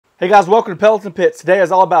Hey guys, welcome to Pellets and Pits. Today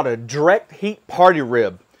is all about a direct heat party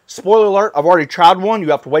rib. Spoiler alert, I've already tried one. You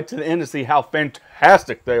have to wait to the end to see how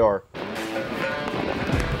fantastic they are.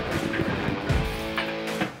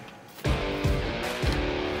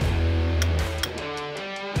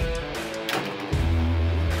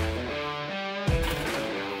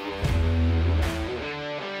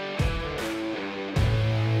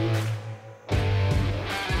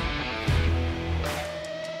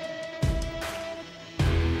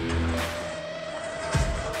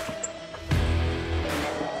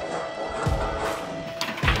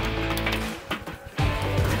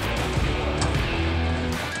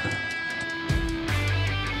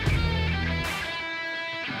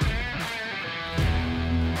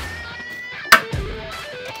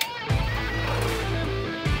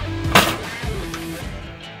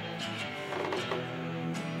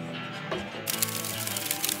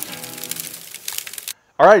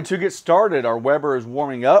 Alright, to get started, our Weber is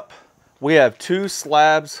warming up. We have 2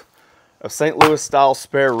 slabs of St. Louis style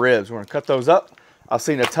spare ribs. We're going to cut those up. I've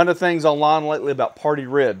seen a ton of things online lately about party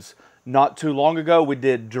ribs. Not too long ago, we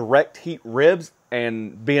did direct heat ribs,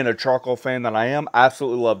 and being a charcoal fan that I am, I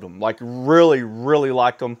absolutely loved them. Like, really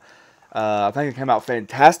liked them. I think it came out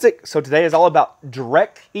fantastic. So today is all about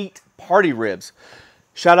direct heat party ribs.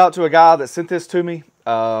 Shout out to a guy that sent this to me.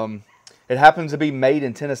 It happens to be made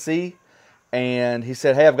in Tennessee. And he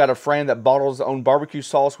said, hey, I've got a friend that bottles his own barbecue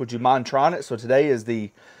sauce. Would you mind trying it? So today is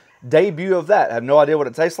the debut of that. I have no idea what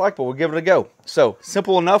it tastes like, but we'll give it a go. So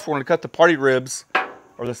simple enough. We're going to cut the party ribs,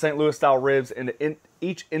 or the St. Louis style ribs, into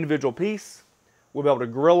each individual piece. We'll be able to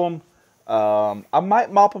grill them. I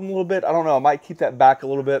might mop them a little bit. I don't know. I might keep that back a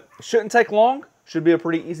little bit. Shouldn't take long. Should be a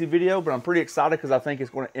pretty easy video, but I'm pretty excited because I think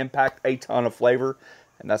it's going to impact a ton of flavor.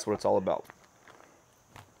 And that's what it's all about.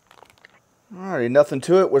 Alrighty, nothing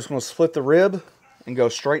to it. We're just going to split the rib and go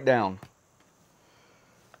straight down.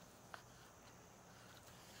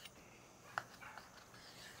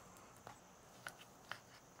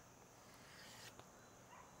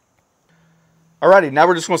 Alrighty, now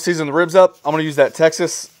we're just going to season the ribs up. I'm going to use that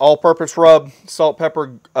Texas all-purpose rub, salt,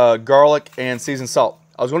 pepper, garlic, and seasoned salt.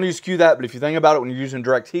 I was going to use that, but if you think about it, when you're using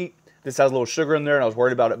direct heat, this has a little sugar in there, and I was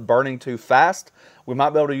worried about it burning too fast. We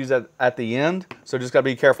might be able to use that at the end, so just got to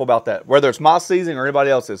be careful about that. Whether it's my seasoning or anybody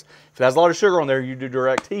else's. If it has a lot of sugar on there, you do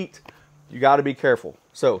direct heat, you got to be careful.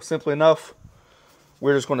 So, simply enough,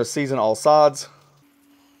 we're just going to season all sides.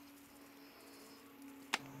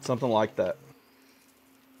 Something like that.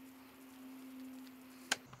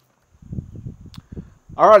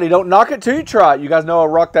 Alrighty, don't knock it till you try it. You guys know I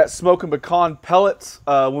rock that smoking pecan pellets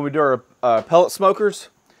when we do our pellet smokers.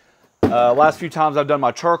 Last few times I've done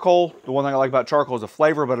my charcoal. The one thing I like about charcoal is the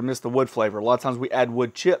flavor, but I miss the wood flavor. A lot of times we add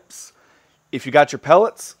wood chips. If you got your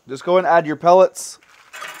pellets, just go ahead and add your pellets.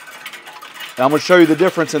 And I'm going to show you the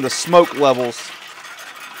difference in the smoke levels.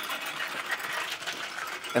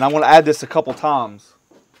 And I'm going to add this a couple times.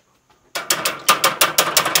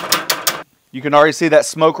 You can already see that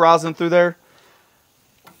smoke rising through there.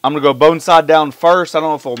 I'm going to go bone side down first. I don't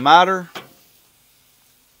know if it'll matter.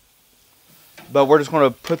 But we're just going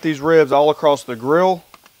to put these ribs all across the grill.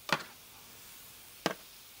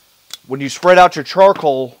 When you spread out your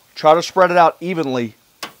charcoal, try to spread it out evenly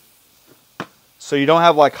so you don't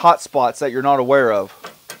have like hot spots that you're not aware of.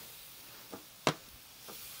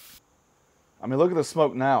 I mean, look at the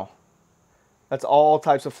smoke now. That's all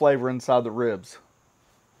types of flavor inside the ribs.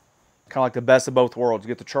 Kind of like the best of both worlds. You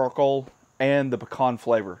get the charcoal and the pecan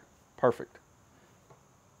flavor. Perfect.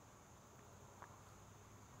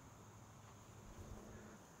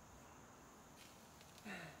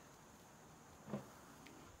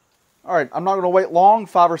 Alright, I'm not going to wait long,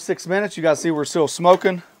 5 or 6 minutes. You guys see we're still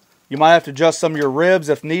smoking. You might have to adjust some of your ribs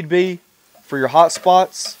if need be for your hot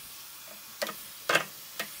spots.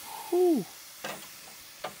 Whew.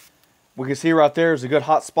 We can see right there is a good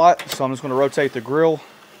hot spot, so I'm just going to rotate the grill.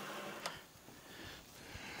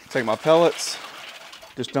 Take my pellets,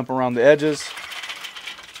 just dump around the edges.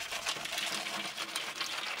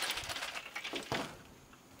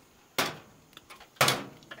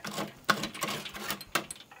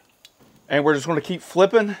 And we're just going to keep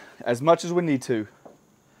flipping as much as we need to.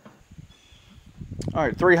 All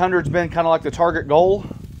right, 300's been kind of like the target goal.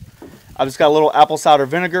 I just got a little apple cider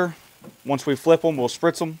vinegar. Once we flip them, we'll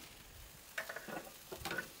spritz them.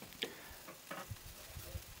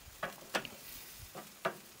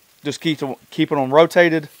 Just keeping them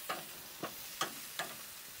rotated.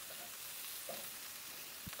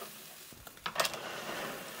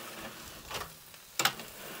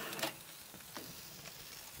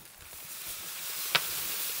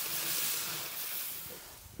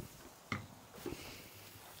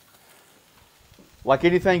 Like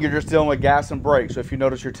anything, you're just dealing with gas and brakes. So if you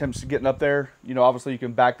notice your temps getting up there, you know, obviously you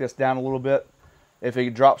can back this down a little bit. If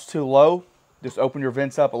it drops too low, just open your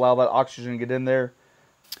vents up, allow that oxygen to get in there.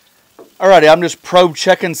 Alrighty, I'm just probe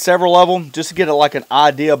checking several of them just to get like an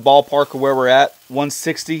idea ballpark of where we're at.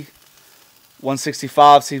 160,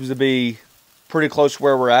 165 seems to be pretty close to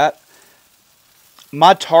where we're at.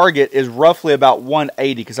 My target is roughly about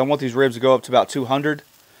 180 because I want these ribs to go up to about 200.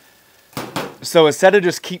 So instead of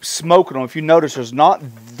just keep smoking them, if you notice, there's not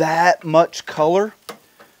that much color.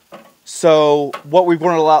 So what we're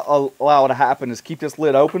going to allow to happen is keep this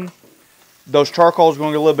lid open. Those charcoals are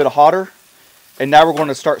going to get a little bit hotter. And now we're going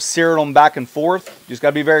to start searing them back and forth. Just got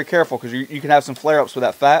to be very careful because you can have some flare-ups with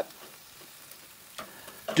that fat.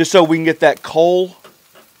 Just so we can get that coal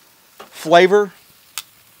flavor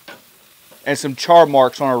and some char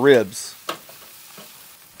marks on our ribs.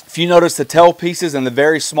 If you notice the tail pieces and the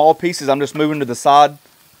very small pieces, I'm just moving to the side.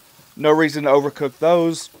 No reason to overcook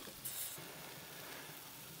those.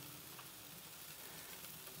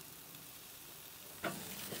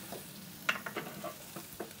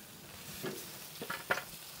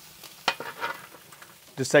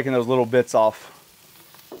 Just taking those little bits off.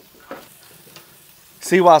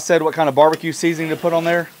 See why I said what kind of barbecue seasoning to put on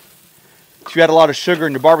there? If you had a lot of sugar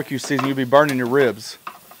in your barbecue seasoning, you'd be burning your ribs.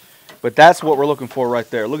 But that's what we're looking for right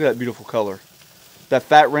there. Look at that beautiful color. That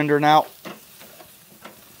fat rendering out.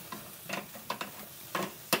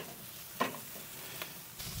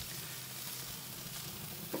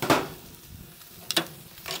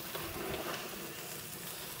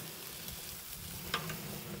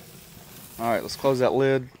 All right, let's close that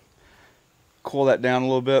lid. Cool that down a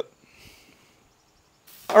little bit.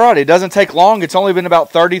 All right, it doesn't take long. It's only been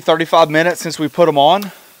about 30-35 minutes since we put them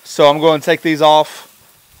on. So I'm going to take these off.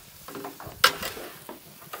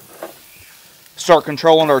 Start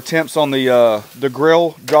controlling our temps on the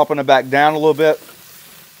grill, dropping it back down a little bit.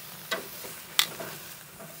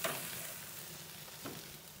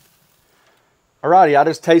 Alrighty, I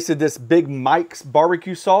just tasted this Big Mike's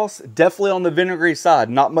barbecue sauce. Definitely on the vinegary side,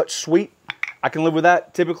 not much sweet. I can live with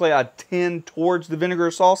that. Typically, I tend towards the vinegar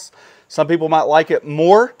sauce. Some people might like it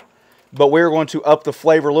more, but we're going to up the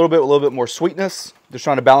flavor a little bit with a little bit more sweetness. Just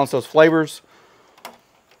trying to balance those flavors.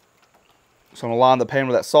 So I'm gonna line the pan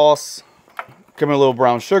with that sauce. Give me a little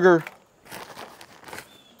brown sugar.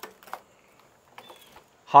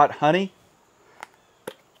 Hot honey.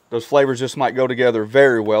 Those flavors just might go together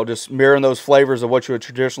very well. Just mirroring those flavors of what you would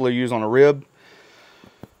traditionally use on a rib.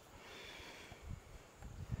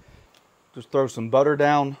 Just throw some butter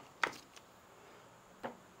down.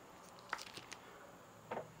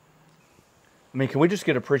 I mean, can we just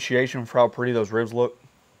get appreciation for how pretty those ribs look?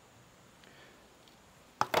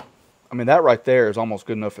 I mean, that right there is almost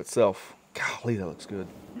good enough itself. Golly, that looks good.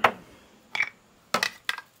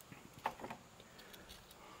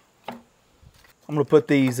 I'm going to put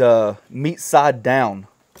these meat side down.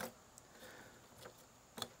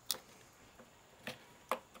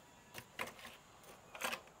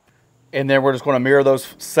 And then we're just going to mirror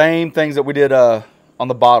those same things that we did on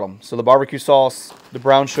the bottom. So the barbecue sauce, the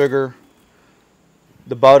brown sugar,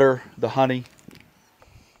 the butter, the honey.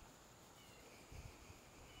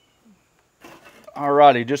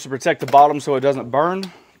 Alrighty, just to protect the bottom so it doesn't burn,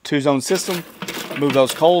 2-zone system. Move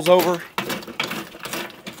those coals over.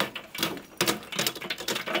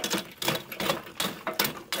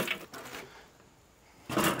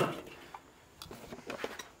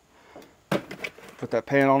 Put that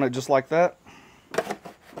pan on it just like that.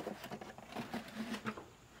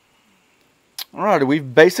 Alrighty,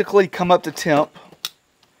 we've basically come up to temp,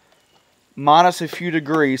 minus a few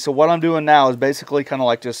degrees. So what I'm doing now is basically kind of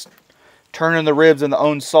like just turning the ribs in the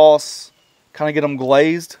own sauce, kind of get them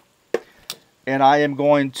glazed. And I am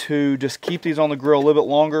going to just keep these on the grill a little bit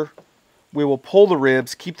longer. We will pull the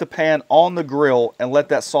ribs, keep the pan on the grill, and let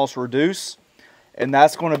that sauce reduce. And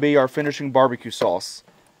that's going to be our finishing barbecue sauce.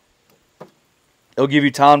 It'll give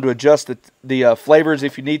you time to adjust the flavors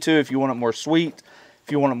if you need to, if you want it more sweet,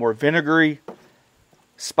 if you want it more vinegary,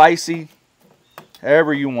 spicy,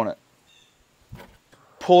 however you want it.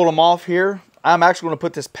 Pull them off here. I'm actually going to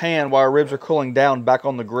put this pan while our ribs are cooling down back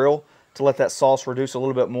on the grill to let that sauce reduce a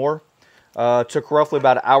little bit more. Took roughly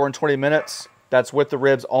about 1 hour and 20 minutes. That's with the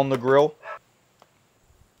ribs on the grill.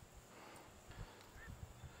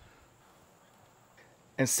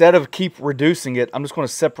 Instead of keep reducing it, I'm just going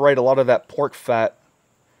to separate a lot of that pork fat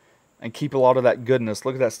and keep a lot of that goodness.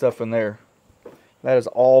 Look at that stuff in there. That is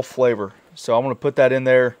all flavor. So I'm going to put that in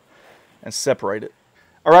there and separate it.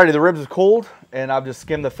 Alrighty, the ribs are cooled, and I've just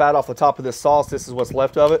skimmed the fat off the top of this sauce. This is what's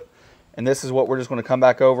left of it. And this is what we're just going to come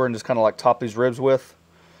back over and just kind of like top these ribs with.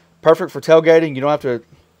 Perfect for tailgating. You don't have to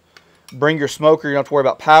Bring your smoker. You don't have to worry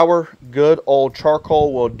about power. Good old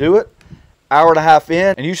charcoal will do it. Hour and a half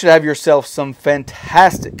in, and you should have yourself some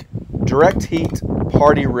fantastic direct heat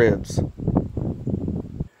party ribs.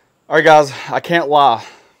 All right, guys, I can't lie.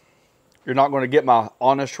 You're not going to get my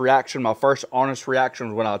honest reaction. My first honest reaction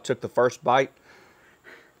was when I took the first bite.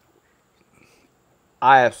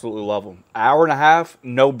 I absolutely love them. Hour and a half,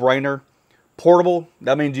 no brainer. Portable.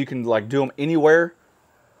 That means you can like do them anywhere.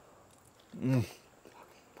 Mmm.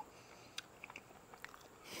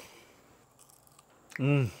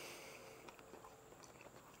 Mmm.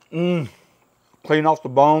 Mmm. Clean off the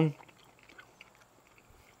bone.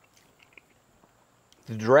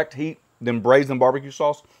 The direct heat, then braised in barbecue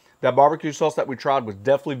sauce. That barbecue sauce that we tried was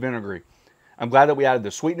definitely vinegary. I'm glad that we added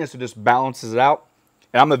the sweetness. It just balances it out.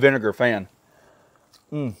 And I'm a vinegar fan.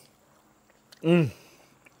 Mmm. Mmm.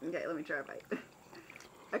 Okay, let me try a bite.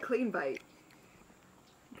 A clean bite.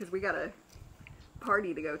 Because we got a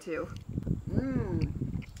party to go to. Mmm.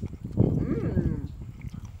 Mmm.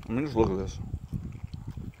 I mean, just look at this.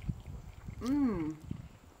 Mmm.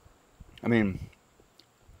 I mean,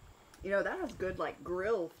 you know, that has good, like,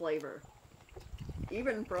 grill flavor.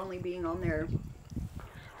 Even for only being on there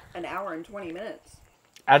an hour and 20 minutes.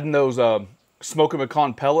 Adding those smoke and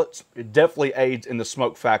pecan pellets, it definitely aids in the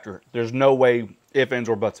smoke factor. There's no way ifs, ands,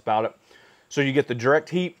 or buts about it. So you get the direct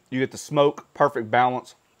heat, you get the smoke, perfect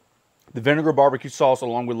balance. The vinegar barbecue sauce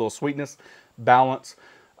along with a little sweetness, balance.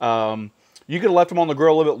 You could have left them on the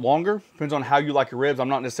grill a little bit longer. Depends on how you like your ribs. I'm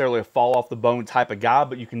not necessarily a fall off the bone type of guy,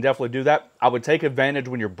 but you can definitely do that. I would take advantage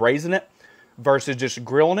when you're braising it versus just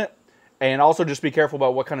grilling it. And also just be careful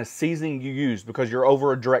about what kind of seasoning you use because you're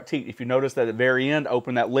over a direct heat. If you notice that at the very end,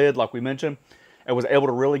 open that lid like we mentioned, and was able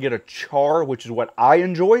to really get a char, which is what I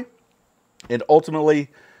enjoy. And ultimately,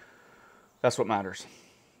 that's what matters.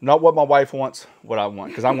 Not what my wife wants, what I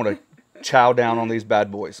want, because I'm going to chow down on these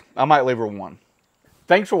bad boys. I might leave her one.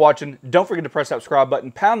 Thanks for watching. Don't forget to press that subscribe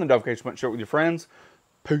button, pound the notification button, share it with your friends.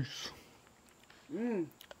 Peace.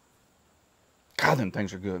 God, them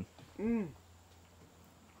things are good.